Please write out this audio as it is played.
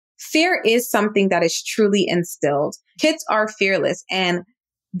fear is something that is truly instilled. Kids are fearless and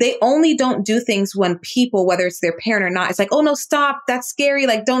they only don't do things when people, whether it's their parent or not, it's like, oh no, stop. That's scary.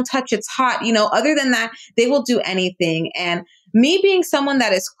 Like, don't touch. It's hot. Other than that, they will do anything. And me being someone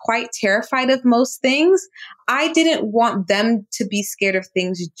that is quite terrified of most things, I didn't want them to be scared of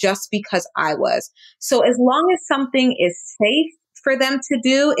things just because I was. So as long as something is safe for them to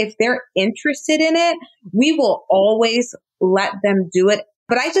do, if they're interested in it, we will always let them do it.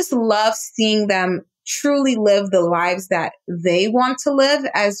 But I just love seeing them truly live the lives that they want to live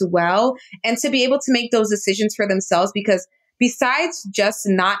as well, and to be able to make those decisions for themselves. Because besides just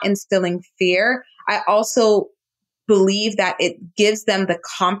not instilling fear, I also believe that it gives them the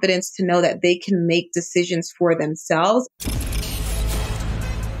confidence to know that they can make decisions for themselves.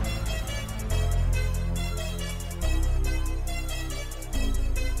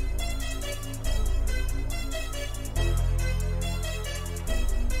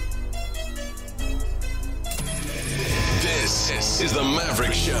 This is the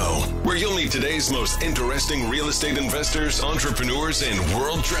Maverick Show, where you'll meet today's most interesting real estate investors, entrepreneurs, and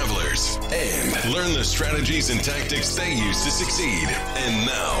world travelers, and learn the strategies and tactics they use to succeed. And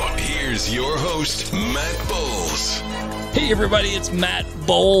now, here's your host, Matt Bowles. Hey everybody, it's Matt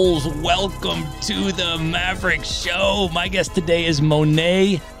Bowles. Welcome to the Maverick Show. My guest today is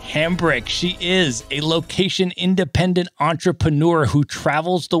Monet Hambrick. She is a location-independent entrepreneur who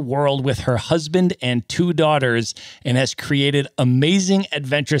travels the world with her husband and 2 daughters and has created amazing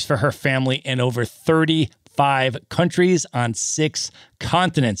adventures for her family in over 35 countries on 6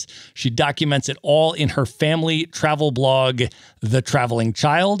 continents. She documents it all in her family travel blog, The Traveling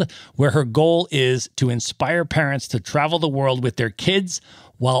Child, where her goal is to inspire parents to travel the world with their kids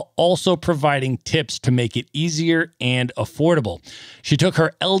while also providing tips to make it easier and affordable. She took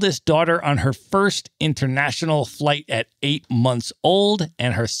her eldest daughter on her first international flight at 8 months old,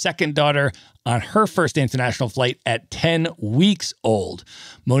 and her second daughter on her first international flight at 10 weeks old.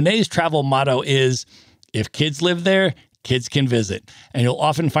 Monet's travel motto is, if kids live there, kids can visit. And you'll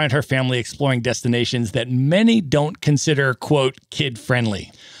often find her family exploring destinations that many don't consider, quote,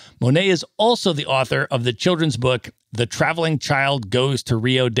 kid-friendly. Monet is also the author of the children's book, The Traveling Child Goes to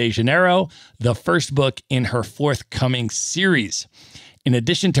Rio de Janeiro, the first book in her forthcoming series. In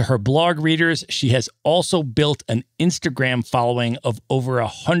addition to her blog readers, she has also built an Instagram following of over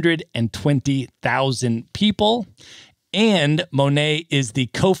 120,000 people. And Monet is the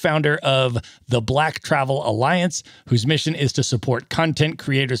co-founder of the Black Travel Alliance, whose mission is to support content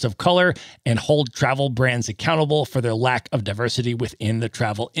creators of color and hold travel brands accountable for their lack of diversity within the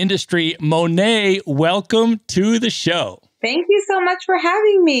travel industry. Monet, welcome to the show. Thank you so much for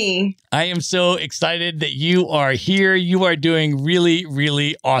having me. I am so excited that you are here. You are doing really,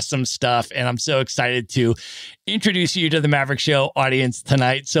 really awesome stuff. And I'm so excited to introduce you to the Maverick Show audience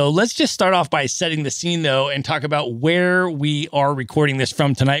tonight. So let's just start off by setting the scene, though, and talk about where we are recording this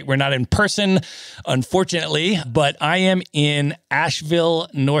from tonight. We're not in person, unfortunately, but I am in Asheville,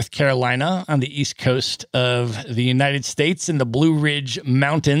 North Carolina, on the East Coast of the United States in the Blue Ridge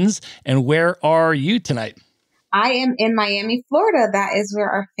Mountains. And where are you tonight? I am in Miami, Florida. That is where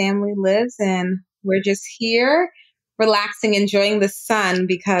our family lives. And we're just here relaxing, enjoying the sun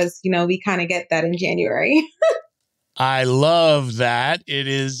because, we kind of get that in January. I love that. It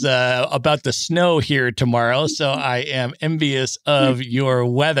is about the snow here tomorrow, so I am envious of your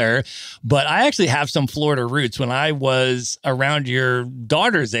weather. But I actually have some Florida roots. When I was around your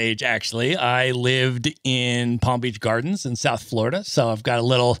daughter's age, actually, I lived in Palm Beach Gardens in South Florida. So I've got a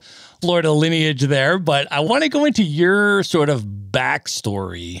little Florida lineage there. But I want to go into your sort of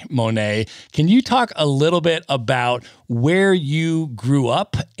backstory, Monet. Can you talk a little bit about where you grew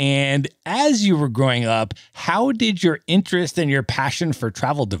up? And as you were growing up, how did your interest and your passion for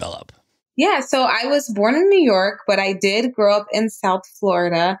travel develop? Yeah, so I was born in New York, but I did grow up in South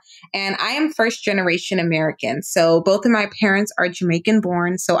Florida, and I am first generation American. So both of my parents are Jamaican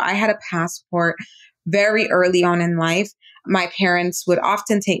born. So I had a passport very early on in life. My parents would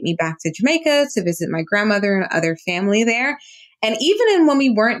often take me back to Jamaica to visit my grandmother and other family there. And even when we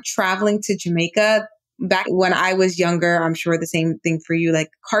weren't traveling to Jamaica, back when I was younger, I'm sure the same thing for you, like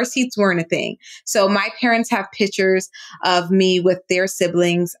car seats weren't a thing. So my parents have pictures of me with their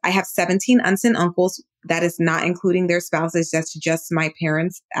siblings. I have 17 aunts and uncles. That is not including their spouses. That's just my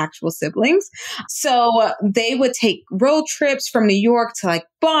parents' actual siblings. So they would take road trips from New York to like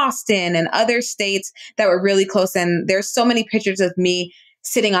Boston and other states that were really close. And there's so many pictures of me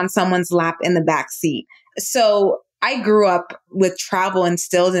sitting on someone's lap in the back seat. So I grew up with travel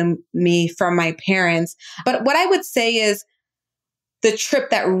instilled in me from my parents. But what I would say is the trip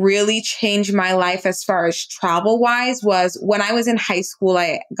that really changed my life as far as travel wise was when I was in high school.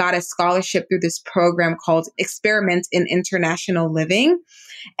 I got a scholarship through this program called Experiment in International Living.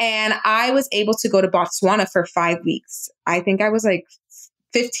 And I was able to go to Botswana for 5 weeks. I think I was like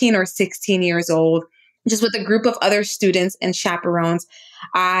 15 or 16 years old, just with a group of other students and chaperones.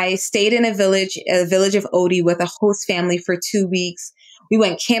 I stayed in a village of Odi with a host family for 2 weeks. We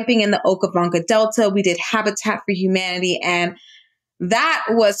went camping in the Okavango Delta. We did Habitat for Humanity. And that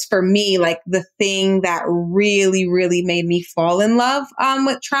was for me like the thing that really, really made me fall in love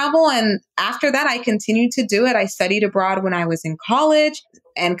with travel. And after that, I continued to do it. I studied abroad when I was in college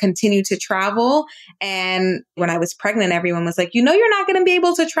and continued to travel. And when I was pregnant, everyone was like, you're not going to be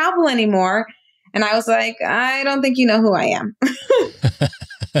able to travel anymore. And I was like, I don't think you know who I am.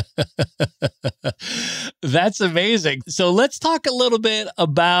 That's amazing. So let's talk a little bit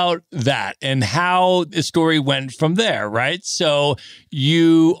about that and how the story went from there, right? So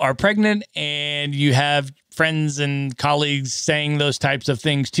you are pregnant and you have friends and colleagues saying those types of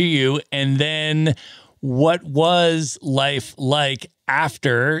things to you. And then what was life like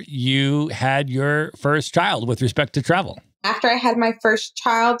after you had your first child with respect to travel? After I had my first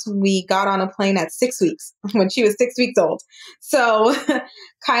child, we got on a plane at 6 weeks when she was 6 weeks old. So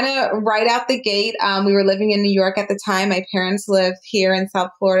kind of right out the gate, we were living in New York at the time. My parents live here in South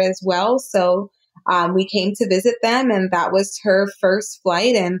Florida as well. So we came to visit them, and that was her first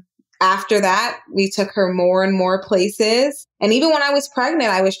flight. And after that, we took her more and more places. And even when I was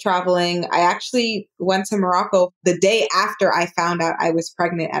pregnant, I was traveling. I actually went to Morocco the day after I found out I was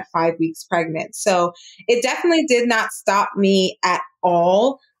pregnant at 5 weeks pregnant. So it definitely did not stop me at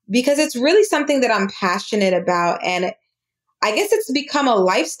all, because it's really something that I'm passionate about. And I guess it's become a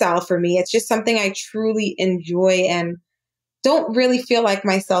lifestyle for me. It's just something I truly enjoy and don't really feel like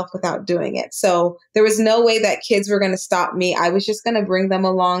myself without doing it. So there was no way that kids were going to stop me. I was just going to bring them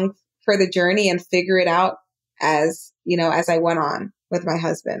along for the journey and figure it out as I went on with my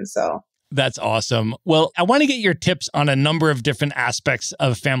husband. So that's awesome. Well, I want to get your tips on a number of different aspects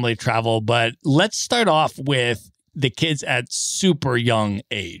of family travel, but let's start off with the kids at super young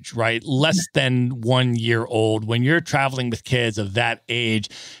age, right? Less than 1 year old. When you're traveling with kids of that age,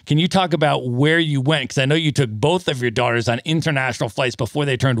 can you talk about where you went? Because I know you took both of your daughters on international flights before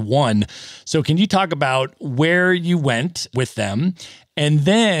they turned 1. So can you talk about where you went with them? And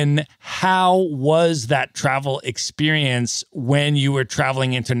then how was that travel experience when you were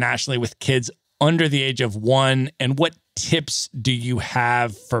traveling internationally with kids under the age of 1? And what tips do you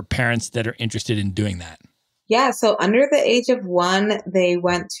have for parents that are interested in doing that? Yeah, so under the age of 1, they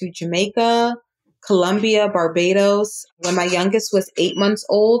went to Jamaica, Colombia, Barbados. When my youngest was 8 months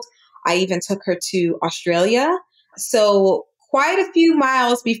old, I even took her to Australia. So quite a few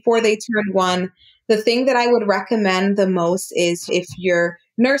miles before they turned 1. The thing that I would recommend the most is if you're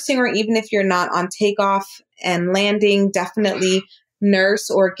nursing or even if you're not on takeoff and landing, definitely nurse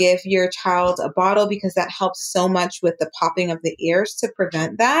or give your child a bottle, because that helps so much with the popping of the ears to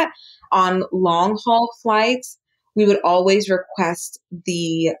prevent that. On long haul flights, we would always request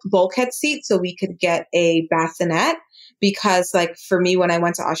the bulkhead seat so we could get a bassinet, because like for me, when I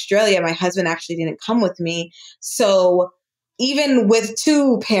went to Australia, my husband actually didn't come with me. So even with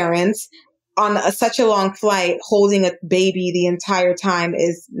 2 parents on such a long flight, holding a baby the entire time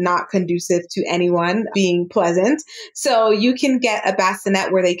is not conducive to anyone being pleasant. So you can get a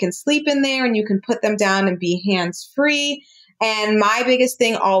bassinet where they can sleep in there and you can put them down and be hands free. And my biggest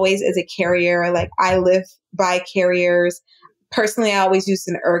thing always is a carrier. Like I live by carriers. Personally, I always use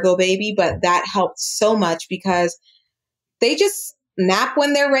an Ergo Baby, but that helped so much because they just nap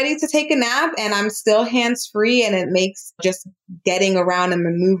when they're ready to take a nap, and I'm still hands free, and it makes just getting around and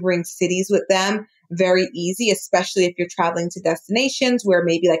maneuvering cities with them very easy, especially if you're traveling to destinations where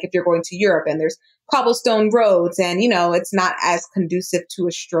maybe like if you're going to Europe and there's cobblestone roads and, it's not as conducive to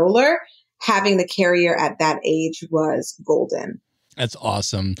a stroller. Having the carrier at that age was golden. That's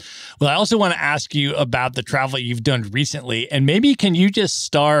awesome. Well, I also want to ask you about the travel you've done recently. And maybe can you just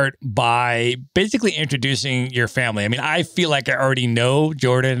start by basically introducing your family? I mean, I feel like I already know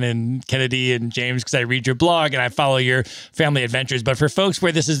Jordan and Kennedy and James because I read your blog and I follow your family adventures. But for folks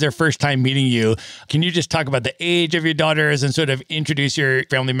where this is their first time meeting you, can you just talk about the age of your daughters and sort of introduce your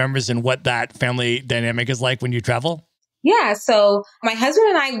family members and what that family dynamic is like when you travel? Yeah. So my husband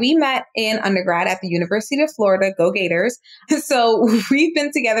and I, we met in undergrad at the University of Florida. Go Gators. So we've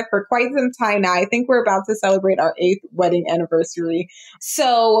been together for quite some time now. I think we're about to celebrate our 8th wedding anniversary.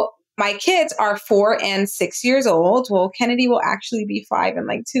 So my kids are 4 and 6 years old. Well, Kennedy will actually be 5 in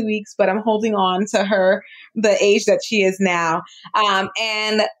like 2 weeks, but I'm holding on to her, the age that she is now.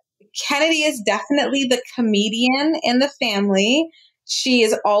 And Kennedy is definitely the comedian in the family. She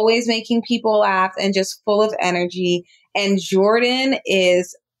is always making people laugh and just full of energy. And Jordan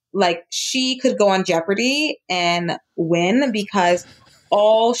is like, she could go on Jeopardy and win because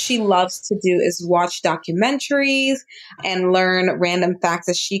all she loves to do is watch documentaries and learn random facts,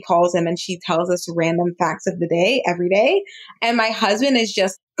 as she calls them. And she tells us random facts of the day every day. And my husband is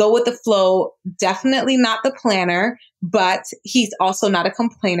just go with the flow, definitely not the planner, but he's also not a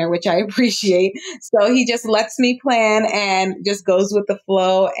complainer, which I appreciate. So he just lets me plan and just goes with the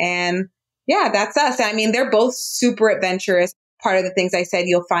flow. And yeah, that's us. I mean, they're both super adventurous. Part of the things I said,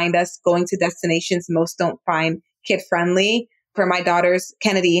 you'll find us going to destinations most don't find kid friendly. For my daughter's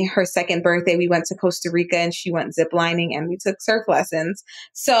Kennedy, her second birthday, we went to Costa Rica and she went ziplining and we took surf lessons.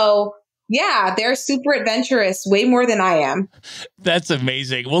 So yeah, they're super adventurous, way more than I am. That's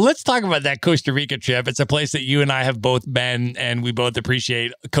amazing. Well, let's talk about that Costa Rica trip. It's a place that you and I have both been, and we both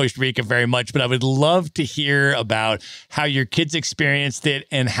appreciate Costa Rica very much. But I would love to hear about how your kids experienced it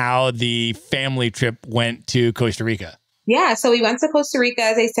and how the family trip went to Costa Rica. Yeah, so we went to Costa Rica,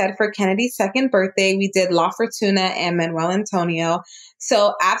 as I said, for Kennedy's second birthday. We did La Fortuna and Manuel Antonio.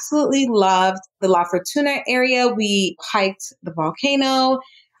 So absolutely loved the La Fortuna area. We hiked the volcano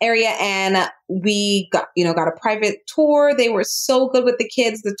area and we got a private tour. They were so good with the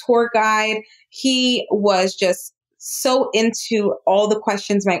kids. The tour guide, he was just so into all the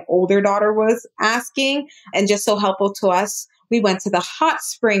questions my older daughter was asking and just so helpful to us. We went to the hot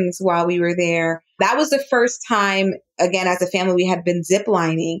springs while we were there. That was the first time, again, as a family, we had been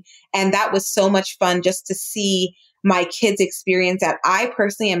ziplining. And that was so much fun just to see my kids experience that. I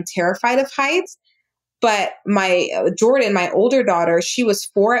personally am terrified of heights. But my Jordan, my older daughter, she was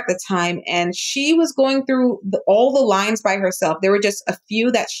 4 at the time, and she was going through all the lines by herself. There were just a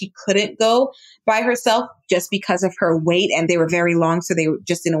few that she couldn't go by herself just because of her weight, and they were very long, so they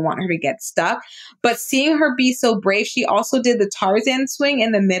just didn't want her to get stuck. But seeing her be so brave, she also did the Tarzan swing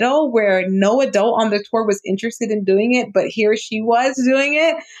in the middle where no adult on the tour was interested in doing it, but here she was doing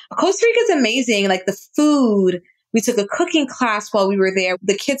it. Costa Rica is amazing. Like the food. We took a cooking class while we were there.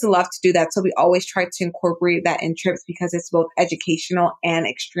 The kids love to do that. So we always try to incorporate that in trips because it's both educational and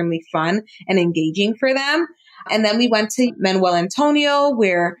extremely fun and engaging for them. And then we went to Manuel Antonio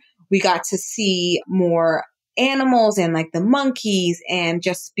where we got to see more animals and like the monkeys and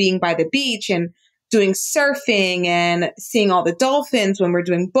just being by the beach and doing surfing and seeing all the dolphins when we're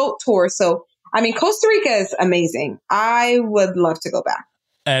doing boat tours. So, I mean, Costa Rica is amazing. I would love to go back.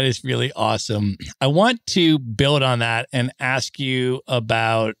 That is really awesome. I want to build on that and ask you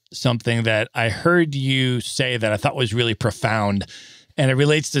about something that I heard you say that I thought was really profound. And it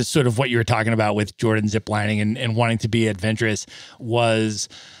relates to sort of what you were talking about with Jordan ziplining and wanting to be adventurous, was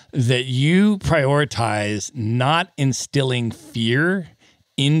that you prioritize not instilling fear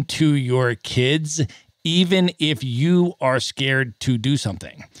into your kids, even if you are scared to do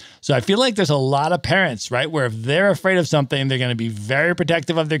something. So I feel like there's a lot of parents, right, where if they're afraid of something, they're going to be very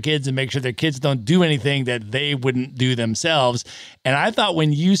protective of their kids and make sure their kids don't do anything that they wouldn't do themselves. And I thought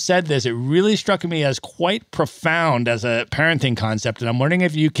when you said this, it really struck me as quite profound as a parenting concept. And I'm wondering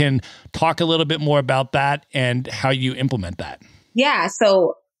if you can talk a little bit more about that and how you implement that. Yeah.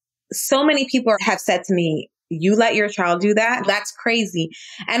 So many people have said to me, you let your child do that? That's crazy.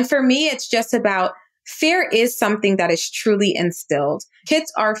 And for me, it's just about fear is something that is truly instilled.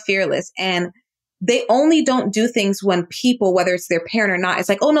 Kids are fearless and they only don't do things when people, whether it's their parent or not, it's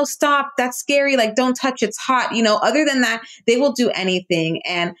like, oh no, stop. That's scary. Like, don't touch. It's hot. Other than that, they will do anything.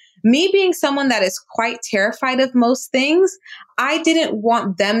 And me being someone that is quite terrified of most things, I didn't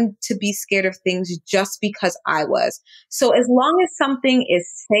want them to be scared of things just because I was. So as long as something is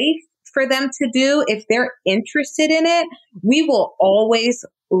safe for them to do, if they're interested in it, we will always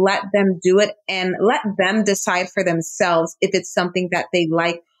let them do it and let them decide for themselves if it's something that they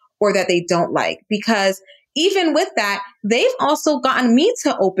like or that they don't like. Because even with that, they've also gotten me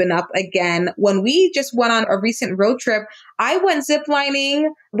to open up again. When we just went on a recent road trip, I went ziplining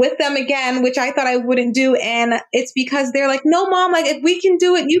with them again, which I thought I wouldn't do. And it's because they're like, no, mom, like if we can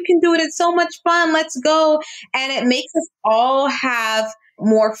do it, you can do it. It's so much fun. Let's go. And it makes us all have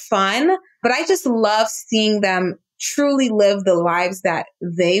more fun. But I just love seeing them truly live the lives that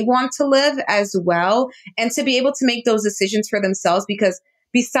they want to live as well. And to be able to make those decisions for themselves, because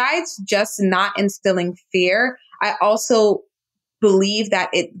besides just not instilling fear, I also believe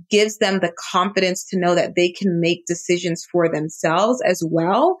that it gives them the confidence to know that they can make decisions for themselves as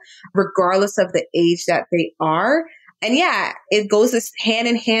well, regardless of the age that they are. And yeah, it goes this hand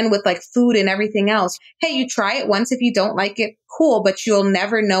in hand with like food and everything else. Hey, you try it once. If you don't like it, cool, but you'll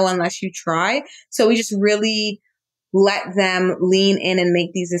never know unless you try. So we just really let them lean in and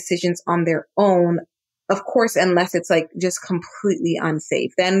make these decisions on their own, Of course, unless it's like just completely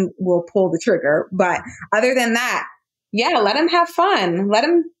unsafe, then we'll pull the trigger. But other than that, yeah, let them have fun. Let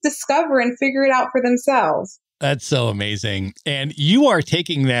them discover and figure it out for themselves. That's so amazing. And you are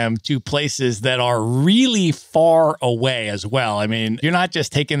taking them to places that are really far away as well. I mean, you're not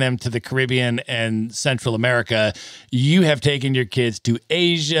just taking them to the Caribbean and Central America. You have taken your kids to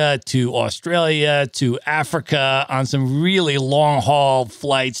Asia, to Australia, to Africa on some really long haul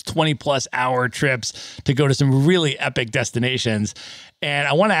flights, 20 plus hour trips to go to some really epic destinations. And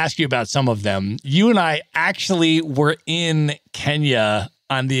I want to ask you about some of them. You and I actually were in Kenya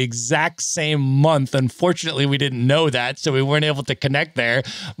on the exact same month. Unfortunately, we didn't know that, so we weren't able to connect there.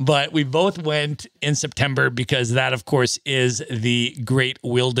 But we both went in September because that, of course, is the great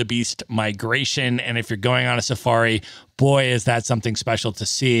wildebeest migration. And if you're going on a safari, boy, is that something special to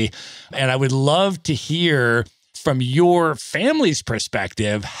see. And I would love to hear from your family's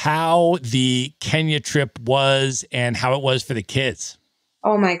perspective how the Kenya trip was and how it was for the kids.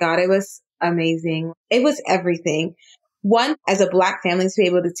 Oh my God, it was amazing. It was everything. One, as a Black family, to be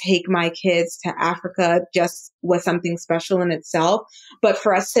able to take my kids to Africa just was something special in itself. But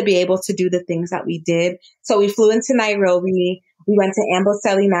for us to be able to do the things that we did. So we flew into Nairobi. We went to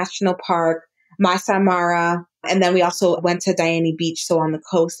Amboseli National Park, Masai Mara, and then we also went to Diani Beach, so on the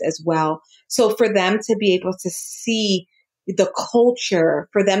coast as well. So for them to be able to see the culture,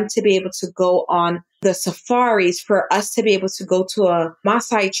 for them to be able to go on the safaris, for us to be able to go to a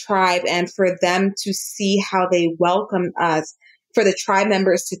Maasai tribe and for them to see how they welcomed us, for the tribe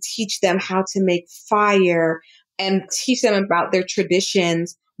members to teach them how to make fire and teach them about their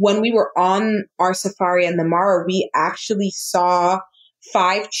traditions. When we were on our safari in the Mara, we actually saw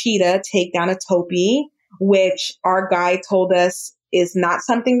 5 cheetah take down a topi, which our guide told us is not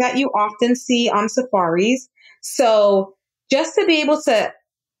something that you often see on safaris. So just to be able to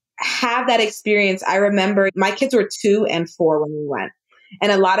have that experience, I remember my kids were 2 and 4 when we went.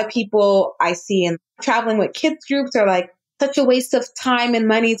 And a lot of people I see in traveling with kids groups are like, such a waste of time and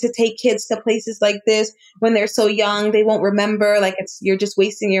money to take kids to places like this when they're so young. They won't remember, like you're just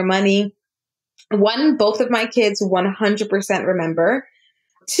wasting your money. One, both of my kids 100% remember.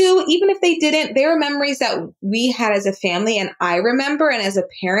 2, even if they didn't, there are memories that we had as a family and I remember, and as a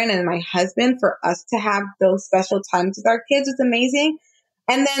parent and my husband, for us to have those special times with our kids was amazing.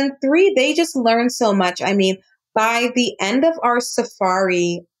 And then 3, they just learned so much. I mean, by the end of our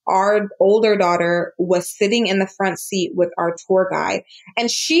safari, our older daughter was sitting in the front seat with our tour guide. And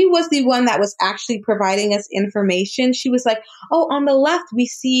she was the one that was actually providing us information. She was like, oh, on the left, we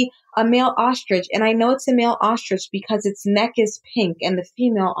see a male ostrich. And I know it's a male ostrich because its neck is pink and the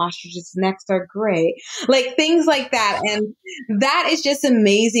female ostrich's necks are gray. Like things like that. And that is just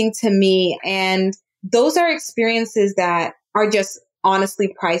amazing to me. And those are experiences that are just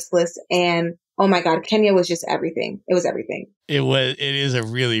honestly priceless. And oh my God, Kenya was just everything. It was everything. It is a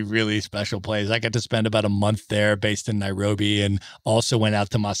really, really special place. I got to spend about a month there based in Nairobi and also went out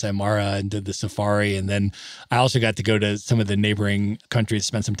to Masai Mara and did the safari. And then I also got to go to some of the neighboring countries,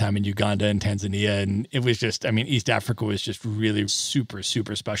 spend some time in Uganda and Tanzania. And it was just, I mean, East Africa was just really super,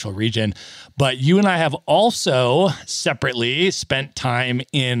 super special region. But you and I have also separately spent time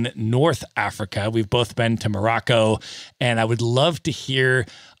in North Africa. We've both been to Morocco, and I would love to hear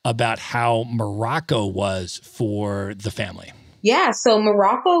about how Morocco was for the family. Yeah, so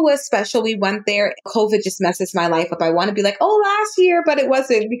Morocco was special. We went there. COVID just messes my life up. I want to be like, oh, last year, but it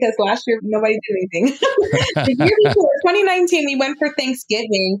wasn't because last year nobody did anything. The year before, 2019, we went for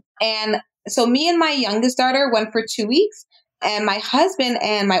Thanksgiving. And so me and my youngest daughter went for 2 weeks. And my husband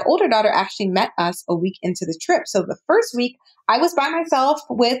and my older daughter actually met us a week into the trip. So the first week, I was by myself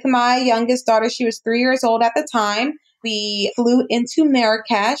with my youngest daughter. She was 3 years old at the time. We flew into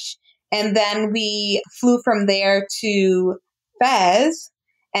Marrakesh, and then we flew from there to Fez,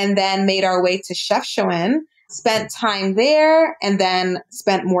 and then made our way to Chefchaouen, spent time there, and then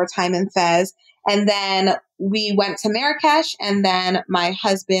spent more time in Fez. And then we went to Marrakesh, and then my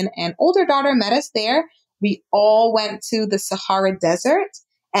husband and older daughter met us there. We all went to the Sahara Desert,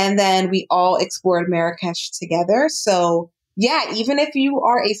 and then we all explored Marrakesh together. So yeah, even if you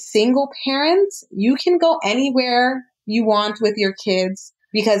are a single parent, you can go anywhere you want with your kids.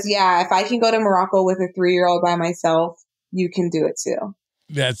 Because yeah, if I can go to Morocco with a 3-year-old by myself, you can do it too.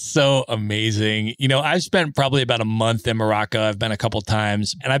 That's so amazing. You know, I've spent probably about a month in Morocco. I've been a couple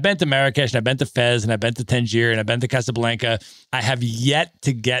times, and I've been to Marrakesh, and I've been to Fez, and I've been to Tangier, and I've been to Casablanca. I have yet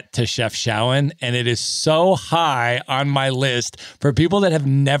to get to Chefchaouen, and it is so high on my list for people that have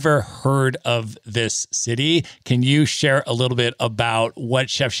never heard of this city. Can you share a little bit about what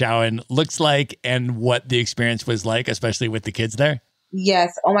Chefchaouen looks like and what the experience was like, especially with the kids there?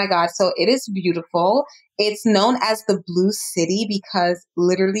 Yes. Oh my God. So it is beautiful. It's known as the Blue City because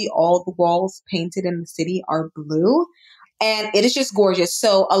literally all the walls painted in the city are blue. And it is just gorgeous.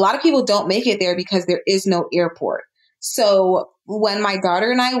 So a lot of people don't make it there because there is no airport. So when my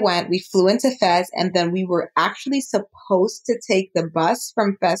daughter and I went, we flew into Fez and then we were actually supposed to take the bus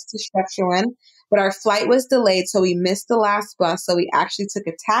from Fez to Szechuan, but our flight was delayed. So we missed the last bus. So we actually took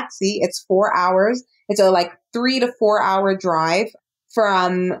a taxi. It's 4 hours. It's a like 3 to 4 hour drive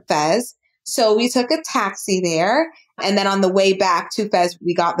from Fez. So we took a taxi there. And then on the way back to Fez,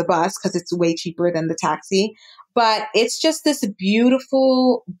 we got the bus because it's way cheaper than the taxi. But it's just this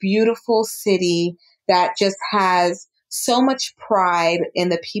beautiful, beautiful city that just has so much pride in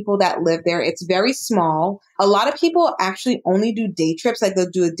the people that live there. It's very small. A lot of people actually only do day trips, like they'll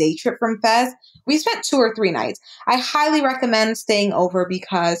do a day trip from Fez. We spent 2 or 3 nights. I highly recommend staying over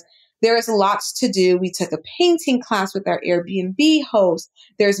because there is lots to do. We took a painting class with our Airbnb host.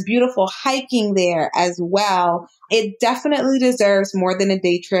 There's beautiful hiking there as well. It definitely deserves more than a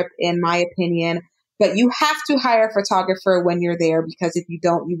day trip, in my opinion. But you have to hire a photographer when you're there because if you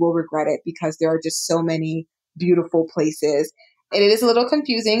don't, you will regret it because there are just so many beautiful places. And it is a little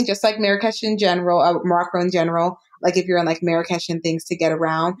confusing, just like Marrakesh in general, Morocco in general, like if you're in like Marrakesh and things to get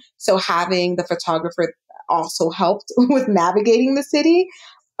around. So having the photographer also helped with navigating the city.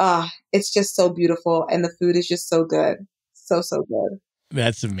 It's just so beautiful. And the food is just so good. So, so good.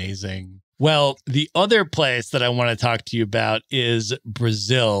 That's amazing. Well, the other place that I want to talk to you about is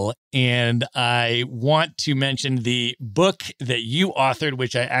Brazil. And I want to mention the book that you authored,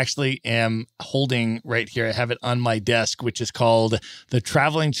 which I actually am holding right here. I have it on my desk, which is called The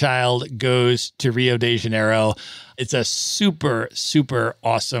Traveling Child Goes to Rio de Janeiro. It's a super, super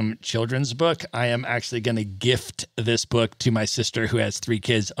awesome children's book. I am actually going to gift this book to my sister who has 3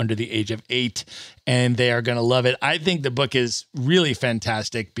 kids under the age of 8, and they are going to love it. I think the book is really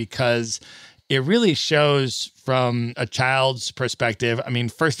fantastic because it really shows from a child's perspective. I mean,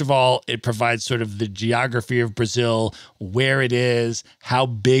 first of all, it provides sort of the geography of Brazil, where it is, how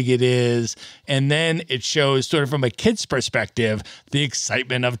big it is. And then it shows sort of from a kid's perspective, the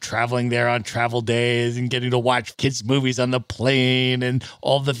excitement of traveling there on travel days and getting to watch kids' movies on the plane and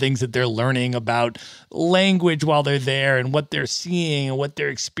all the things that they're learning about language while they're there and what they're seeing and what they're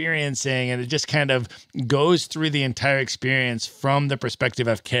experiencing. And it just kind of goes through the entire experience from the perspective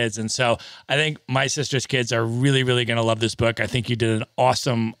of kids. And so I think my sister's kids are really, really going to love this book. I think you did an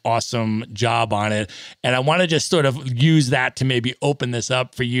awesome, awesome job on it. And I want to just sort of use that to maybe open this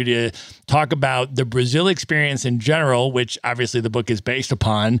up for you to talk about the Brazil experience in general, which obviously the book is based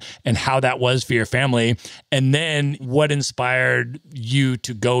upon, and how that was for your family. And then what inspired you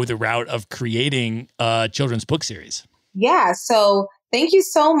to go the route of creating a children's book series? Yeah. So thank you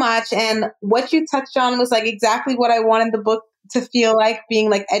so much. And what you touched on was like exactly what I wanted the book to feel like, being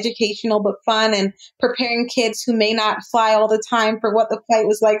like educational but fun and preparing kids who may not fly all the time for what the flight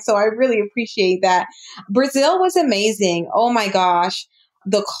was like. So I really appreciate that. Brazil was amazing. Oh my gosh.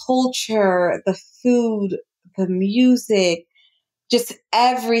 The culture, the food, the music, just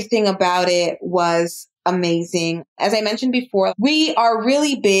everything about it was amazing. As I mentioned before, we are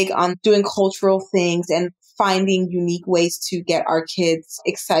really big on doing cultural things and finding unique ways to get our kids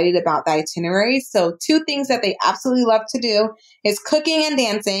excited about the itinerary. So 2 things that they absolutely love to do is cooking and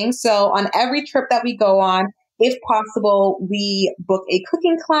dancing. So on every trip that we go on, if possible, we book a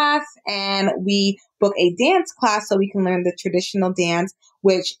cooking class and we book a dance class so we can learn the traditional dance,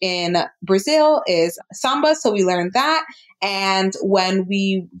 which in Brazil is samba. So we learned that. And when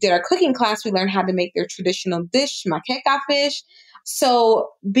we did our cooking class, we learned how to make their traditional dish, maqueca fish. So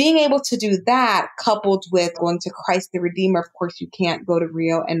being able to do that coupled with going to Christ the Redeemer, of course, you can't go to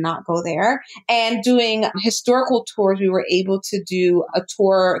Rio and not go there, and doing historical tours, we were able to do a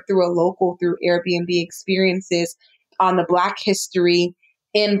tour through Airbnb experiences on the Black history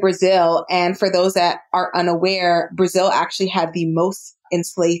in Brazil. And for those that are unaware, Brazil actually had the most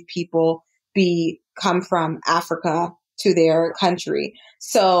enslaved people come from Africa to their country.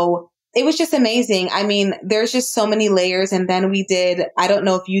 So it was just amazing. I mean, there's just so many layers. And then we did, I don't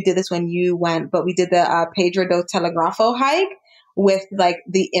know if you did this when you went, but we did the Pedro do Telegrafo hike with like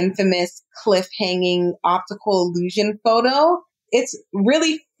the infamous cliff hanging optical illusion photo. It's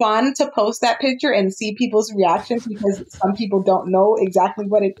really fun to post that picture and see people's reactions because some people don't know exactly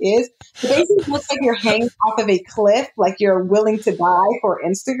what it is. It basically looks like you're hanging off of a cliff, like you're willing to die for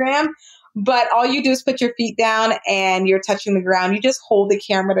Instagram. But all you do is put your feet down and you're touching the ground. You just hold the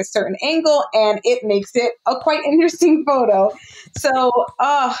camera at a certain angle and it makes it a quite interesting photo. So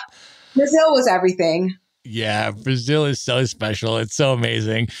Brazil was everything. Yeah, Brazil is so special. It's so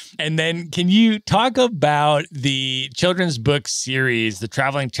amazing. And then can you talk about the children's book series, The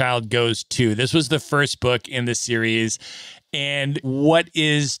Traveling Child Goes To? This was the first book in the series. And what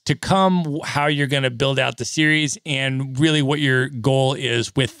is to come, how you're going to build out the series, and really what your goal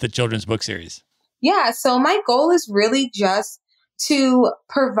is with the children's book series. Yeah, so my goal is really just to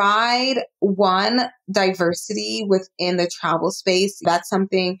provide one diversity within the travel space. That's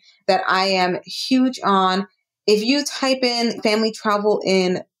something that I am huge on. If you type in family travel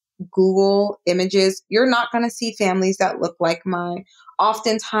in Google images, you're not going to see families that look like mine.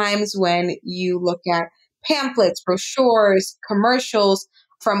 Oftentimes, when you look at pamphlets, brochures, commercials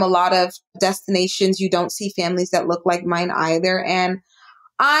from a lot of destinations, you don't see families that look like mine either. And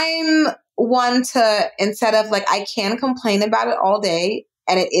I'm one to, instead of like, I can complain about it all day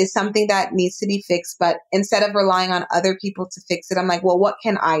and it is something that needs to be fixed, but instead of relying on other people to fix it, I'm like, well, what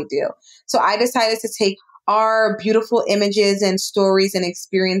can I do? So I decided to take our beautiful images and stories and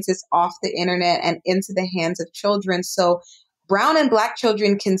experiences off the internet and into the hands of children. So brown and black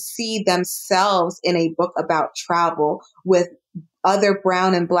children can see themselves in a book about travel with other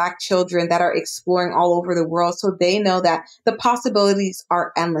brown and black children that are exploring all over the world. So they know that the possibilities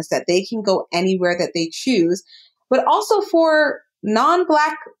are endless, that they can go anywhere that they choose, but also for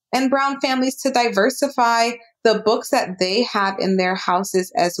non-black and brown families to diversify the books that they have in their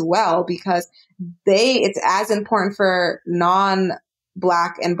houses as well, because it's as important for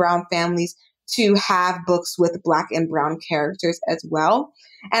non-black and brown families to have books with black and brown characters as well.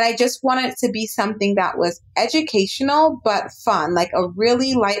 And I just wanted it to be something that was educational, but fun, like a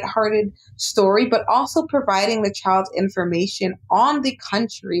really lighthearted story, but also providing the child information on the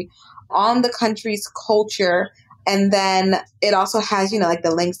country, on the country's culture. And then it also has, like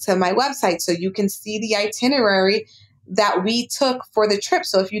the links to my website. So you can see the itinerary that we took for the trip.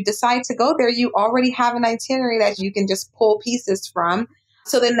 So if you decide to go there, you already have an itinerary that you can just pull pieces from.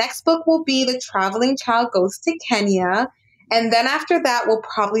 So the next book will be The Traveling Child Goes to Kenya. And then after that will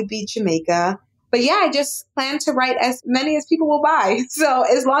probably be Jamaica. But yeah, I just plan to write as many as people will buy. So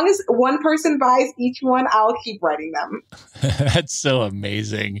as long as one person buys each one, I'll keep writing them. That's so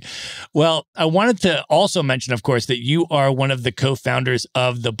amazing. Well, I wanted to also mention, of course, that you are one of the co-founders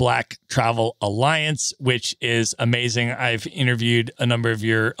of the Black Travel Alliance, which is amazing. I've interviewed a number of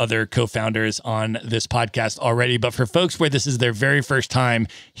your other co-founders on this podcast already. But for folks where this is their very first time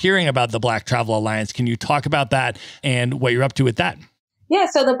hearing about the Black Travel Alliance, can you talk about that and what you're up to with that? Yeah,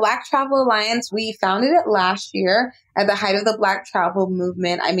 so the Black Travel Alliance, we founded it last year at the height of the Black travel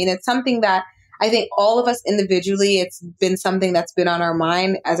movement. I mean, it's something that I think all of us individually, it's been something that's been on our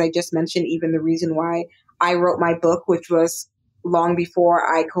mind. As I just mentioned, even the reason why I wrote my book, which was long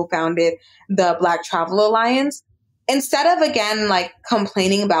before I co-founded the Black Travel Alliance. Instead of, again, like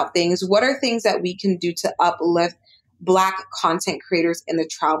complaining about things, what are things that we can do to uplift Black content creators in the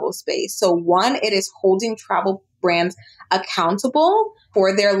travel space? So one, it is holding travel brands accountable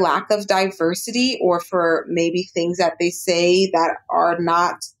for their lack of diversity or for maybe things that they say that are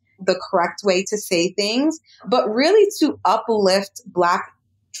not the correct way to say things, but really to uplift Black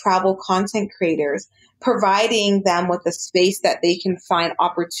travel content creators, providing them with a space that they can find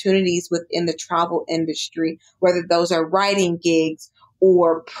opportunities within the travel industry, whether those are writing gigs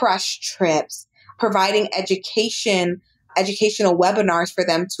or press trips, providing educational webinars for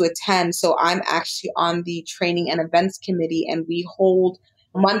them to attend. So I'm actually on the training and events committee, and we hold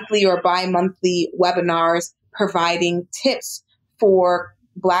monthly or bi-monthly webinars providing tips for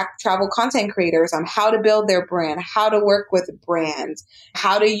Black travel content creators on how to build their brand, how to work with brands,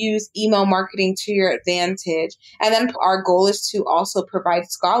 how to use email marketing to your advantage. And then our goal is to also provide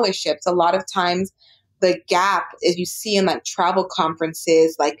scholarships. A lot of times the gap, as you see in like travel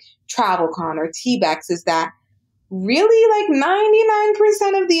conferences like TravelCon or TBEX, is that really like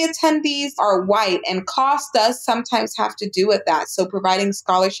 99% of the attendees are white, and cost does sometimes have to do with that. So providing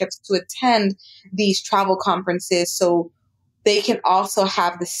scholarships to attend these travel conferences so they can also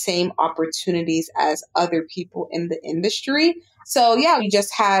have the same opportunities as other people in the industry. So yeah, we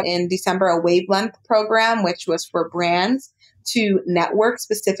just had in December a wavelength program, which was for brands to network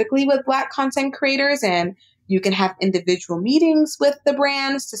specifically with Black content creators. And you can have individual meetings with the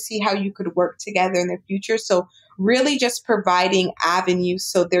brands to see how you could work together in the future. So really just providing avenues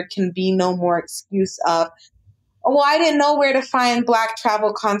so there can be no more excuse of, oh, well, I didn't know where to find Black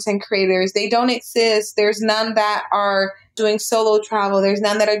travel content creators. They don't exist. There's none that are doing solo travel. There's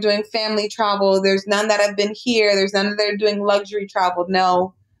none that are doing family travel. There's none that have been here. There's none that are doing luxury travel.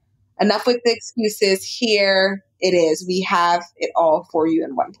 No, enough with the excuses. Here it is. We have it all for you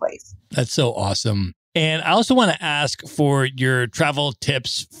in one place. That's so awesome. And I also want to ask for your travel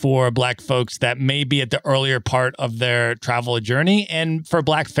tips for Black folks that may be at the earlier part of their travel journey and for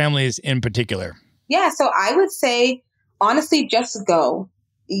Black families in particular. Yeah, so I would say, honestly, just go.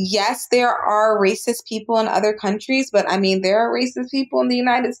 Yes, there are racist people in other countries, but I mean, there are racist people in the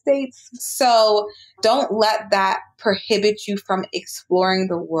United States. So don't let that prohibit you from exploring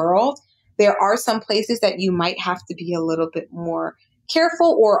the world. There are some places that you might have to be a little bit more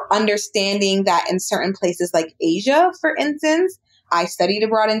careful or understanding that in certain places like Asia, for instance. I studied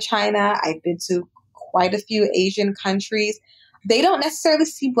abroad in China. I've been to quite a few Asian countries. They don't necessarily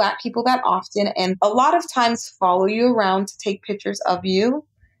see Black people that often, and a lot of times follow you around to take pictures of you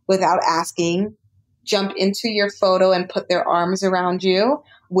without asking, jump into your photo and put their arms around you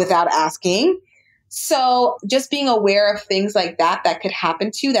without asking. So just being aware of things like that that could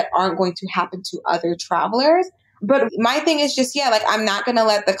happen to you that aren't going to happen to other travelers. But my thing is just, I'm not going to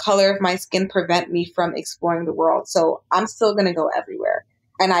let the color of my skin prevent me from exploring the world. So I'm still going to go everywhere.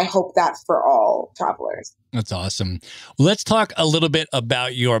 And I hope that's for all travelers. That's awesome. Well, let's talk a little bit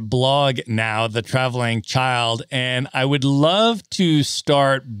about your blog now, The Traveling Child. And I would love to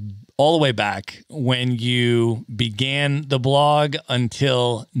start all the way back when you began the blog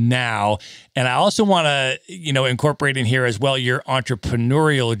until now. And I also want to, incorporate in here as well your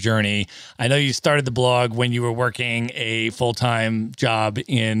entrepreneurial journey. I know you started the blog when you were working a full-time job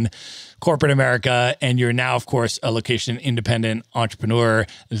in corporate America, and you're now, of course, a location independent entrepreneur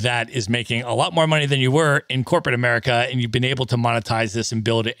that is making a lot more money than you were in corporate America, and you've been able to monetize this and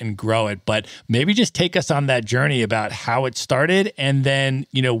build it and grow it. But maybe just take us on that journey about how it started and then,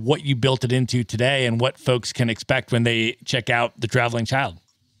 what you built it into today and what folks can expect when they check out The Traveling Child.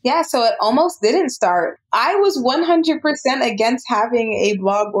 Yeah, so it almost didn't start. I was 100% against having a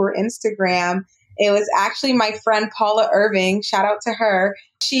blog or Instagram. It was actually my friend Paula Irving, shout out to her.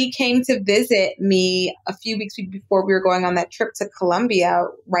 She came to visit me a few weeks before we were going on that trip to Colombia,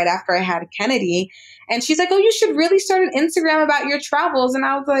 right after I had Kennedy. And she's like, oh, you should really start an Instagram about your travels. And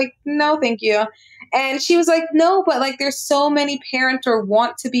I was like, no, thank you. And she was like, no, but there's so many parents or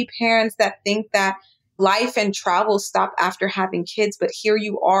want to be parents that think that life and travel stop after having kids. But here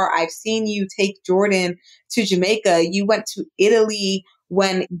you are. I've seen you take Jordan to Jamaica. You went to Italy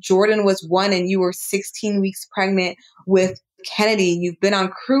when Jordan was 1 and you were 16 weeks pregnant with Kennedy. You've been on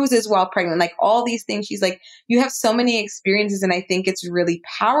cruises while pregnant, all these things. She's like, you have so many experiences. And I think it's really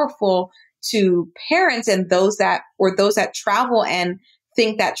powerful to parents and those that travel and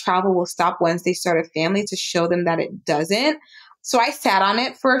think that travel will stop once they start a family, to show them that it doesn't. So I sat on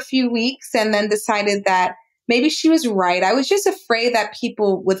it for a few weeks and then decided that maybe she was right. I was just afraid that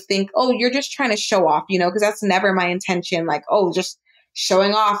people would think, oh, you're just trying to show off, because that's never my intention. Just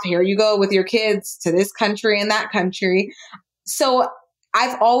showing off. Here you go with your kids to this country and that country. So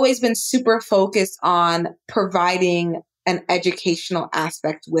I've always been super focused on providing an educational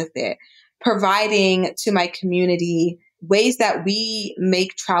aspect with it, providing to my community ways that we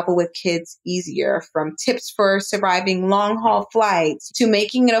make travel with kids easier, from tips for surviving long haul flights to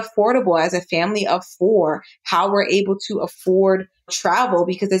making it affordable as a family of 4, how we're able to afford travel.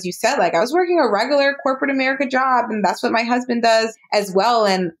 Because as you said, I was working a regular corporate America job, and that's what my husband does as well.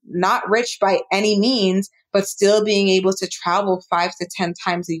 And not rich by any means, but still being able to travel 5 to 10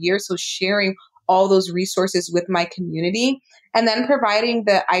 times a year. So sharing all those resources with my community, and then providing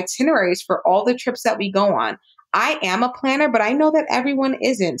the itineraries for all the trips that we go on. I am a planner, but I know that everyone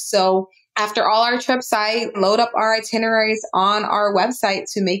isn't. So after all our trips, I load up our itineraries on our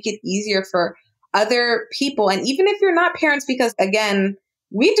website to make it easier for other people. And even if you're not parents, because again,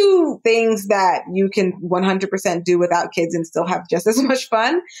 we do things that you can 100% do without kids and still have just as much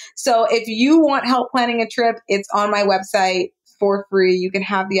fun. So if you want help planning a trip, it's on my website for free. You can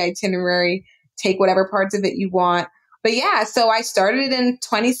have the itinerary, take whatever parts of it you want. But yeah, so I started in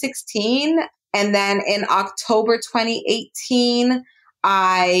 2016. And then in October 2018,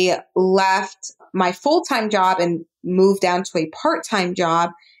 I left my full-time job and moved down to a part-time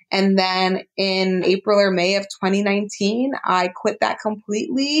job. And then in April or May of 2019, I quit that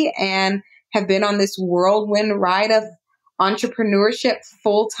completely and have been on this whirlwind ride of entrepreneurship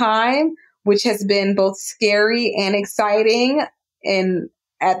full-time, which has been both scary and exciting, and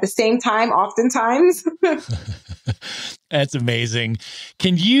at the same time, oftentimes. That's amazing.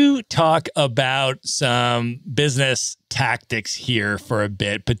 Can you talk about some business tactics here for a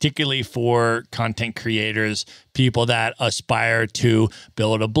bit, particularly for content creators, people that aspire to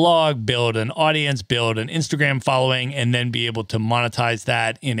build a blog, build an audience, build an Instagram following, and then be able to monetize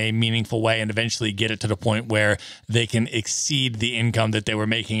that in a meaningful way and eventually get it to the point where they can exceed the income that they were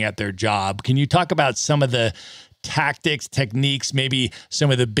making at their job? Can you talk about some of the tactics, techniques, maybe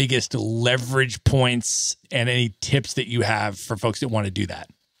some of the biggest leverage points and any tips that you have for folks that want to do that?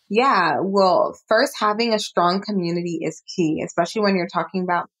 Yeah, well, first, having a strong community is key, especially when you're talking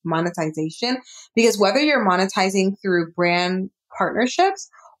about monetization, because whether you're monetizing through brand partnerships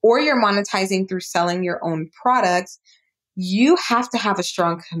or you're monetizing through selling your own products, you have to have a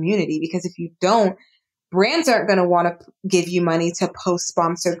strong community, because if you don't, brands aren't going to want to give you money to post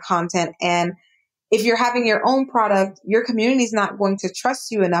sponsored content. And if you're having your own product, your community is not going to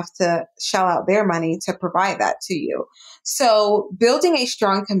trust you enough to shell out their money to provide that to you. So building a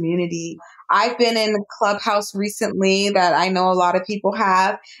strong community. I've been in Clubhouse recently that I know a lot of people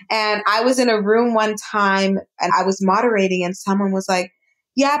have. And I was in a room one time and I was moderating and someone was like,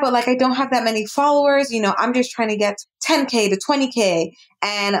 yeah, but like I don't have that many followers. I'm just trying to get 10K to 20K.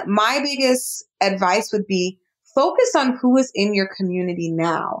 And my biggest advice would be focus on who is in your community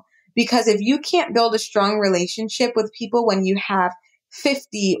now. Because if you can't build a strong relationship with people when you have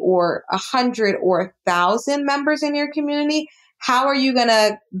 50 or 100 or 1,000 members in your community, how are you going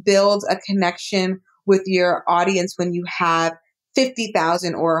to build a connection with your audience when you have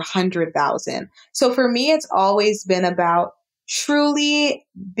 50,000 or 100,000? So for me, it's always been about truly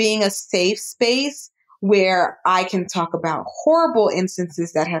being a safe space where I can talk about horrible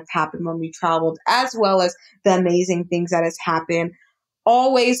instances that have happened when we traveled, as well as the amazing things that has happened.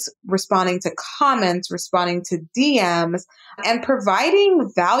 Always responding to comments, responding to DMs, and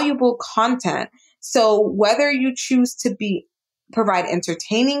providing valuable content. So whether you choose to provide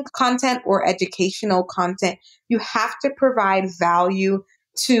entertaining content or educational content, you have to provide value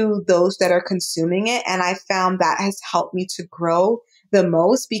to those that are consuming it. And I found that has helped me to grow the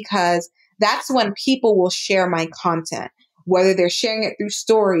most, because that's when people will share my content. Whether they're sharing it through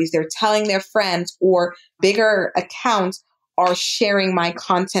stories, they're telling their friends, or bigger accounts are sharing my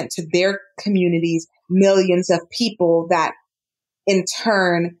content to their communities, millions of people that in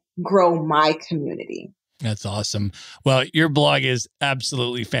turn grow my community. That's awesome. Well, your blog is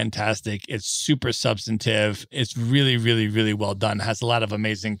absolutely fantastic. It's super substantive. It's really, really, really well done. It has a lot of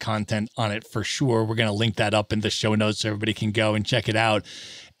amazing content on it for sure. We're going to link that up in the show notes so everybody can go and check it out.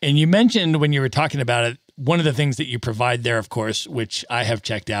 And you mentioned when you were talking about it, one of the things that you provide there, of course, which I have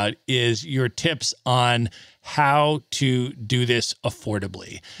checked out, is your tips on how to do this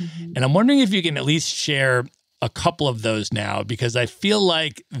affordably. Mm-hmm. And I'm wondering if you can at least share a couple of those now, because I feel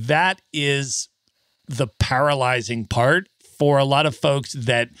like that is the paralyzing part for a lot of folks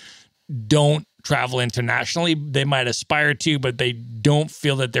that don't travel internationally. They might aspire to, but they don't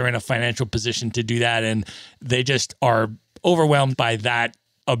feel that they're in a financial position to do that. And they just are overwhelmed by that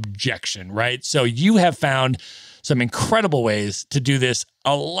objection, right? So you have found some incredible ways to do this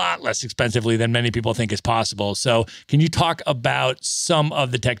a lot less expensively than many people think is possible. So can you talk about some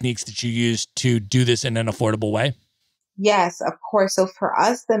of the techniques that you use to do this in an affordable way? Yes, of course. So for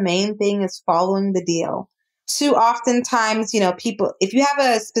us, the main thing is following the deal. Too oftentimes, people, if you have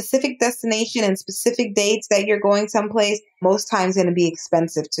a specific destination and specific dates that you're going someplace, most times it's going to be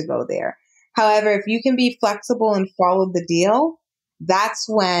expensive to go there. However, if you can be flexible and follow the deal, that's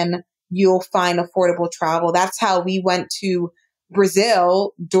when you'll find affordable travel. That's how we went to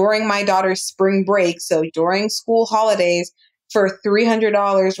Brazil during my daughter's spring break. So during school holidays for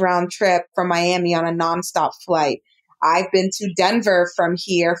 $300 round trip from Miami on a nonstop flight. I've been to Denver from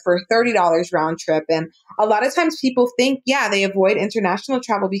here for $30 round trip. And a lot of times people think, they avoid international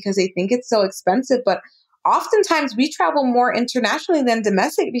travel because they think it's so expensive. But oftentimes we travel more internationally than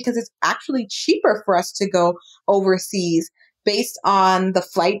domestic because it's actually cheaper for us to go overseas based on the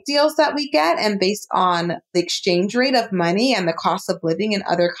flight deals that we get and based on the exchange rate of money and the cost of living in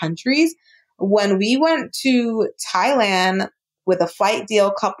other countries. When we went to Thailand with a flight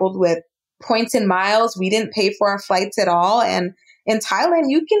deal coupled with points and miles, we didn't pay for our flights at all. And in Thailand,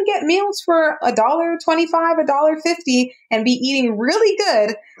 you can get meals for $1.25, $1.50 and be eating really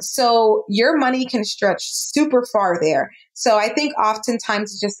good. So your money can stretch super far there. So I think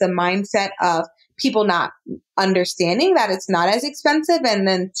oftentimes it's just the mindset of people not understanding that it's not as expensive. And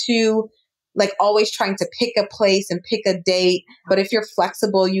then two, like always trying to pick a place and pick a date. But if you're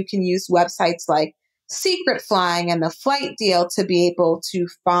flexible, you can use websites like Secret Flying and the Flight Deal to be able to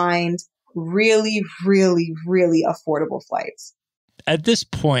find really, really, really affordable flights. At this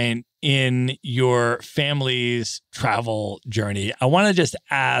point in your family's travel journey, I want to just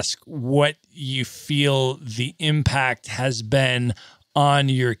ask what you feel the impact has been on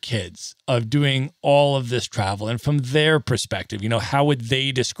your kids of doing all of this travel. And from their perspective, how would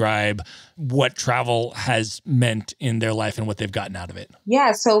they describe what travel has meant in their life and what they've gotten out of it?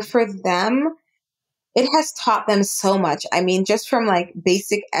 Yeah. So for them, it has taught them so much. I mean, just from like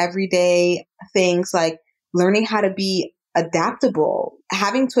basic everyday things like learning how to be adaptable,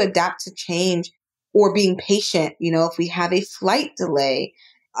 having to adapt to change, or being patient. If we have a flight delay,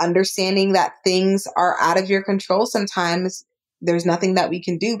 understanding that things are out of your control sometimes. There's nothing that we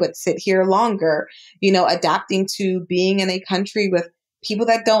can do but sit here longer, adapting to being in a country with people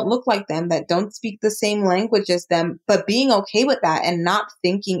that don't look like them, that don't speak the same language as them, but being okay with that and not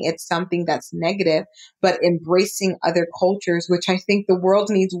thinking it's something that's negative, but embracing other cultures, which I think the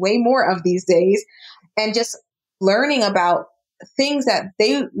world needs way more of these days, and just learning about things that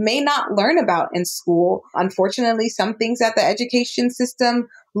they may not learn about in school. Unfortunately, some things that the education system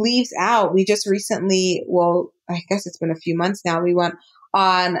leaves out. We just recently, well, I guess it's been a few months now, we went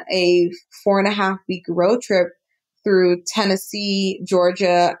on a 4.5 week road trip through Tennessee,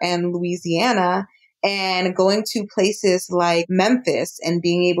 Georgia, and Louisiana, and going to places like Memphis and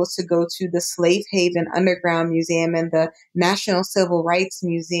being able to go to the Slave Haven Underground Museum and the National Civil Rights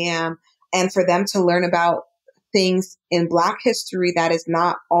Museum, and for them to learn about things in Black history that is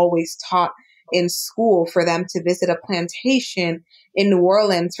not always taught in school, for them to visit a plantation in New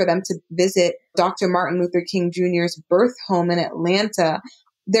Orleans, for them to visit Dr. Martin Luther King Jr.'s birth home in Atlanta.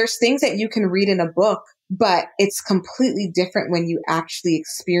 There's things that you can read in a book, but it's completely different when you actually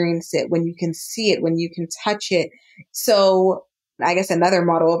experience it, when you can see it, when you can touch it. So I guess another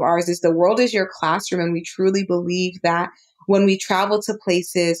motto of ours is the world is your classroom. And we truly believe that when we travel to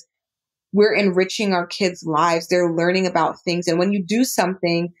places, we're enriching our kids' lives. They're learning about things. And when you do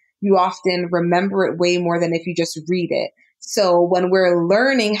something, you often remember it way more than if you just read it. So when we're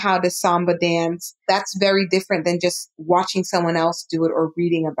learning how to samba dance, that's very different than just watching someone else do it or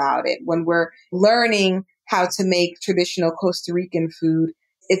reading about it. When we're learning how to make traditional Costa Rican food,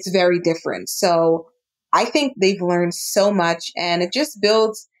 it's very different. So I think they've learned so much, and it just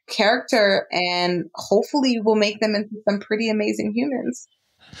builds character and hopefully will make them into some pretty amazing humans.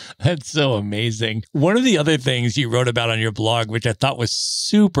 That's so amazing. One of the other things you wrote about on your blog, which I thought was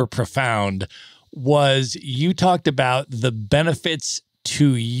super profound, was you talked about the benefits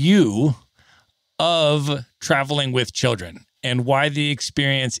to you of traveling with children and why the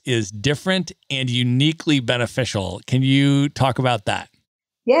experience is different and uniquely beneficial. Can you talk about that?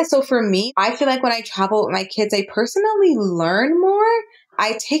 Yeah, so for me, I feel like when I travel with my kids, I personally learn more.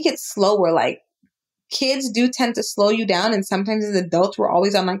 I take it slower. Like, kids do tend to slow you down. And sometimes as adults, we're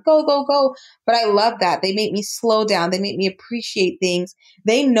always on like, go, go, go. But I love that. They make me slow down. They make me appreciate things.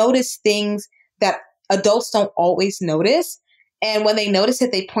 They notice things that adults don't always notice. And when they notice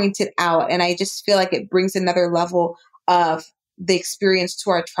it, they point it out. And I just feel like it brings another level of the experience to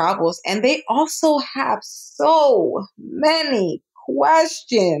our travels. And they also have so many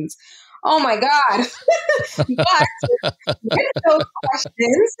questions. Oh my God. But with those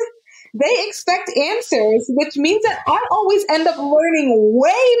questions, they expect answers, which means that I always end up learning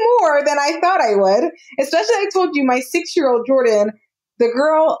way more than I thought I would. Especially, I told you, my 6-year-old Jordan, the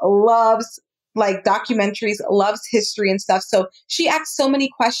girl loves like documentaries, loves history and stuff. So she asks so many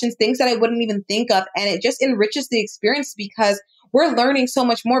questions, things that I wouldn't even think of. And it just enriches the experience because we're learning so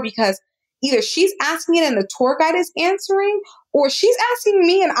much more, because either she's asking it and the tour guide is answering, or she's asking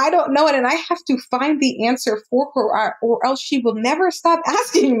me and I don't know it and I have to find the answer for her, or else she will never stop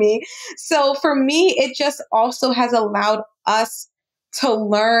asking me. So for me, it just also has allowed us to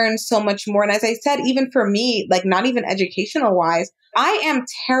learn so much more. And as I said, even for me, like not even educational wise, I am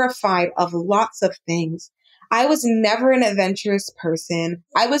terrified of lots of things. I was never an adventurous person.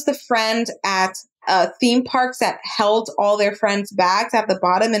 I was the friend at theme parks that held all their friends' bags at the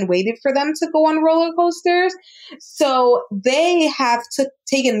bottom and waited for them to go on roller coasters. So they have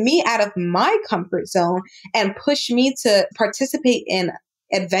taken me out of my comfort zone and pushed me to participate in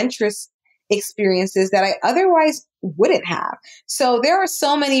adventurous experiences that I otherwise wouldn't have. So there are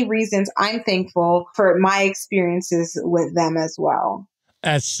so many reasons I'm thankful for my experiences with them as well.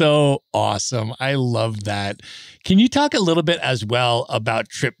 That's so awesome. I love that. Can you talk a little bit as well about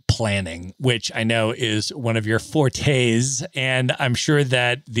trip planning, which I know is one of your fortes, and I'm sure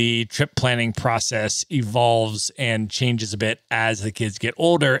that the trip planning process evolves and changes a bit as the kids get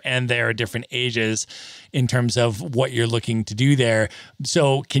older and there are different ages in terms of what you're looking to do there.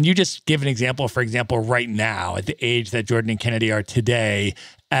 So can you just give an example, for example, right now at the age that Jordan and Kennedy are today,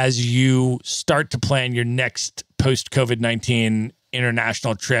 as you start to plan your next post-COVID-19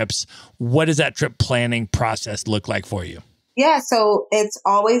 international trips, what does that trip planning process look like for you? Yeah, so it's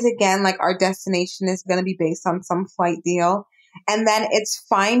always, again, like our destination is going to be based on some flight deal. And then it's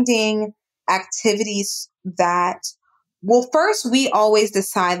finding activities that, well, first we always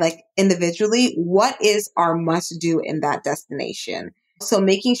decide like individually, what is our must do in that destination? So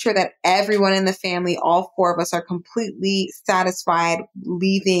making sure that everyone in the family, all four of us, are completely satisfied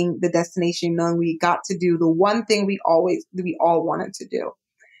leaving the destination, knowing we got to do the one thing we all wanted to do.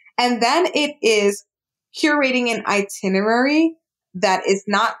 And then it is curating an itinerary that is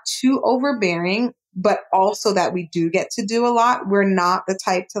not too overbearing, but also that we do get to do a lot. We're not the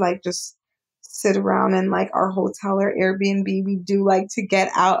type to like just sit around in like our hotel or Airbnb. We do like to get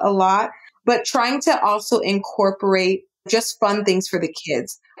out a lot, but trying to also incorporate just fun things for the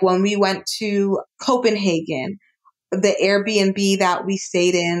kids. When we went to Copenhagen, the Airbnb that we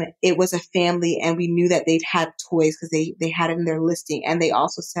stayed in, it was a family, and we knew that they'd had toys because they had it in their listing. And they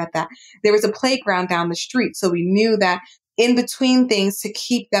also said that there was a playground down the street. So we knew that in between things to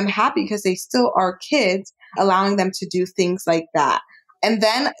keep them happy, because they still are kids, allowing them to do things like that. And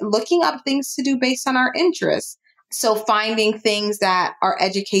then looking up things to do based on our interests. So finding things that are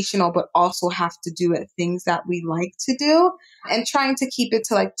educational, but also have to do with things that we like to do, and trying to keep it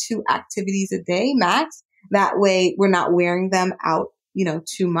to like 2 activities a day max. That way we're not wearing them out,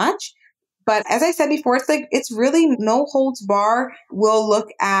 too much. But as I said before, it's really no holds bar. We'll look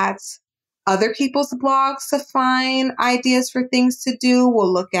at other people's blogs to find ideas for things to do.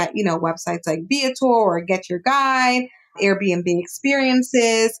 We'll look at, websites like Viator or Get Your Guide, Airbnb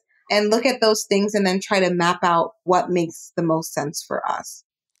experiences, and look at those things and then try to map out what makes the most sense for us.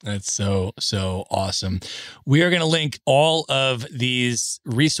 That's so awesome. We are going to link all of these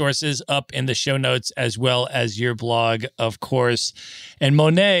resources up in the show notes, as well as your blog, of course. And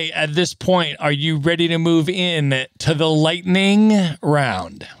Monet, at this point, are you ready to move in to the lightning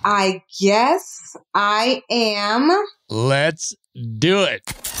round? I guess I am. Let's do it.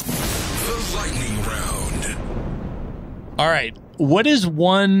 The lightning round. All right. What is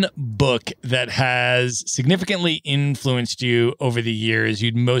one book that has significantly influenced you over the years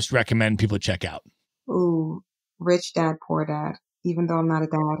you'd most recommend people check out? Ooh, Rich Dad, Poor Dad, even though I'm not a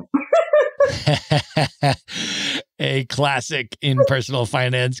dad. A classic in personal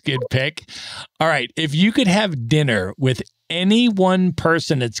finance. Good pick. All right. If you could have dinner with any one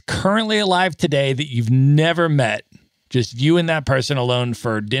person that's currently alive today that you've never met, just you and that person alone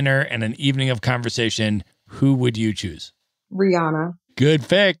for dinner and an evening of conversation, who would you choose? Rihanna. Good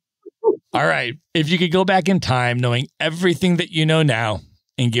pick. All right. If you could go back in time, knowing everything that you know now,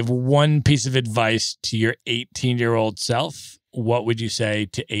 and give one piece of advice to your 18-year-old self, what would you say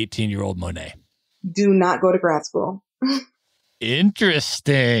to 18-year-old Monet? Do not go to grad school.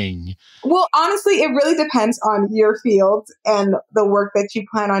 Interesting. Well, honestly, it really depends on your field and the work that you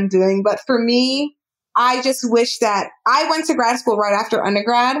plan on doing. But for me, I just wish that I went to grad school right after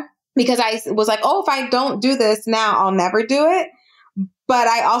undergrad, because I was like, oh, if I don't do this now, I'll never do it. But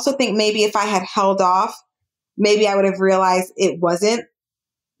I also think maybe if I had held off, maybe I would have realized it wasn't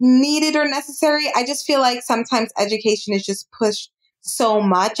needed or necessary. I just feel like sometimes education is just pushed so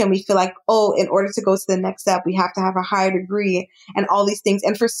much, and we feel like, oh, in order to go to the next step, we have to have a higher degree and all these things.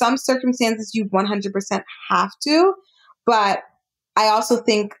 And for some circumstances, you 100% have to. But I also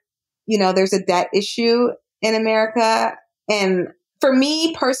think, there's a debt issue in America. And for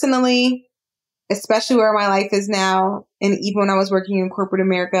me personally, especially where my life is now, and even when I was working in corporate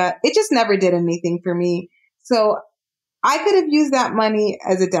America, it just never did anything for me. So I could have used that money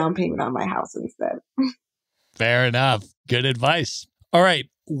as a down payment on my house instead. Fair enough. Good advice. All right.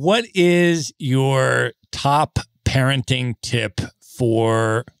 What is your top parenting tip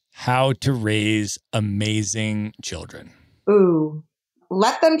for how to raise amazing children? Ooh,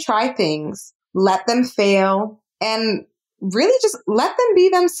 let them try things, let them fail, and really just let them be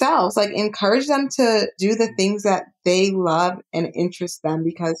themselves. Like, encourage them to do the things that they love and interest them,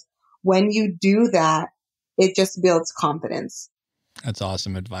 because when you do that, it just builds confidence. That's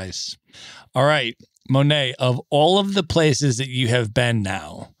awesome advice. All right, Monet, of all of the places that you have been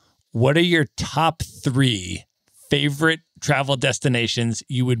now, what are your top 3 favorite travel destinations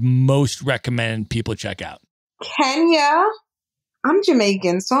you would most recommend people check out? Kenya. I'm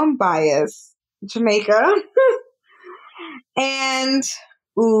Jamaican, so I'm biased. Jamaica. And,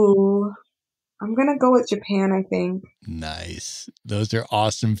 I'm going to go with Japan, I think. Nice. Those are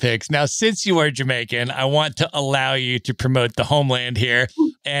awesome picks. Now, since you are Jamaican, I want to allow you to promote the homeland here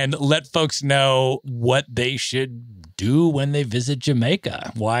and let folks know what they should do when they visit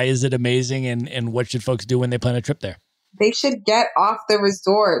Jamaica. Why is it amazing, and what should folks do when they plan a trip there? They should get off the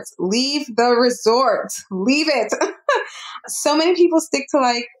resort. Leave the resort. Leave it. So many people stick to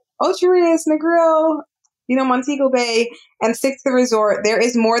like Ocho Rios, Negril, Montego Bay, and stick to the resort. There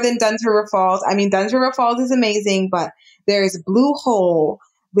is more than Duntera Falls. I mean, Duntera Falls is amazing, but there is Blue Hole.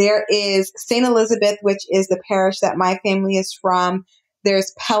 There is St. Elizabeth, which is the parish that my family is from.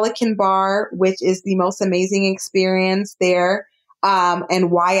 There's Pelican Bar, which is the most amazing experience there.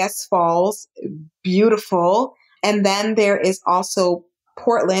 and YS Falls, beautiful. And then there is also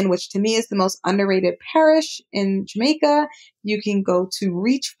Portland, which to me is the most underrated parish in Jamaica. You can go to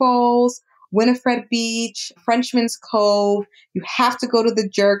Reach Falls, Winifred Beach, Frenchman's Cove. You have to go to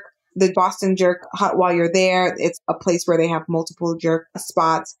the Boston Jerk Hut while you're there. It's a place where they have multiple jerk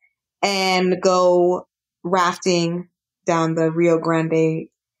spots, and go rafting down the Rio Grande.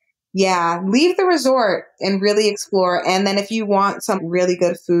 Yeah, leave the resort and really explore. And then if you want some really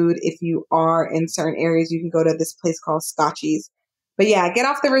good food, if you are in certain areas, you can go to this place called Scotchy's. But yeah, get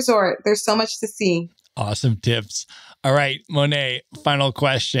off the resort. There's so much to see. Awesome tips. All right, Monet, final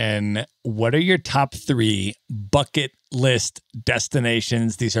question. What are your top 3 bucket list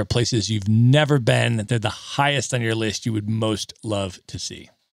destinations? These are places you've never been. They're the highest on your list you would most love to see.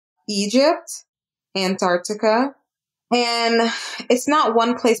 Egypt, Antarctica. And it's not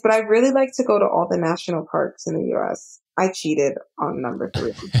one place, but I'd really like to go to all the national parks in the U.S. I cheated on number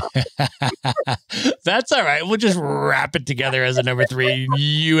 3. That's all right. We'll just wrap it together as a number 3,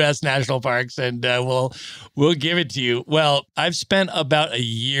 U.S. national parks, and we'll give it to you. Well, I've spent about a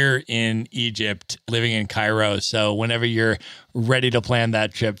year in Egypt living in Cairo. So whenever you're ready to plan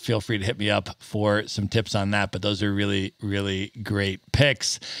that trip, feel free to hit me up for some tips on that. But those are really, really great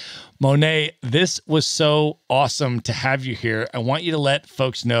picks. Monet, this was so awesome to have you here. I want you to let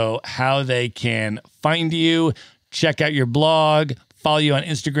folks know how they can find you, check out your blog, follow you on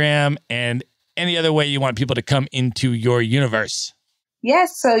Instagram, and any other way you want people to come into your universe.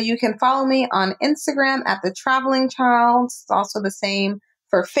 Yes, so you can follow me on Instagram at The Traveling Child. It's also the same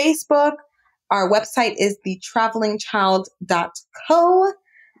for Facebook. Our website is thetravelingchild.co.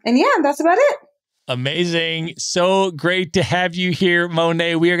 And yeah, that's about it. Amazing. So great to have you here,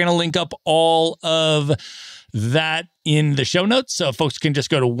 Monet. We are going to link up all of that in the show notes. So folks can just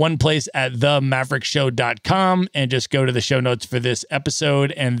go to one place at themaverickshow.com and just go to the show notes for this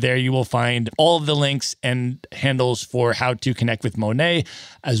episode. And there you will find all of the links and handles for how to connect with Monet,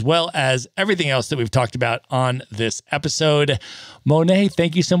 as well as everything else that we've talked about on this episode. Monet,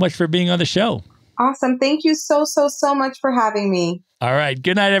 thank you so much for being on the show. Awesome. Thank you so much for having me. All right.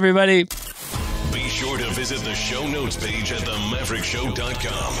 Good night, everybody. Be sure to visit the show notes page at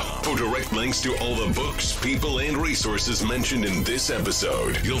themaverickshow.com for direct links to all the books, people, and resources mentioned in this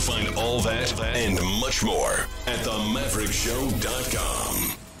episode. You'll find all that and much more at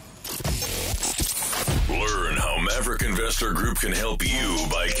themaverickshow.com. Learn how Maverick Investor Group can help you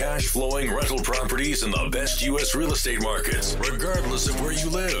buy cash flowing rental properties in the best U.S. real estate markets, regardless of where you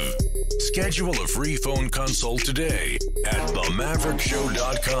live. Schedule a free phone consult today at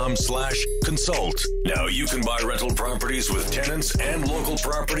themaverickshow.com/consult. Now you can buy rental properties with tenants and local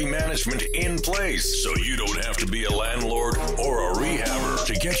property management in place, so you don't have to be a landlord or a rehabber.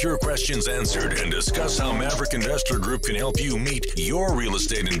 To get your questions answered and discuss how Maverick Investor Group can help you meet your real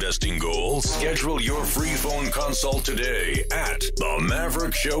estate investing goals, schedule your free phone consult today at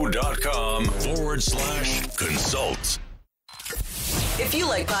themaverickshow.com/consult. If you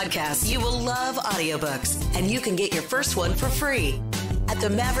like podcasts, you will love audiobooks, and you can get your first one for free at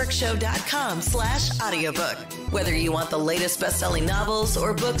themaverickshow.com/audiobook. Whether you want the latest best-selling novels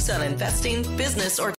or books on investing, business, or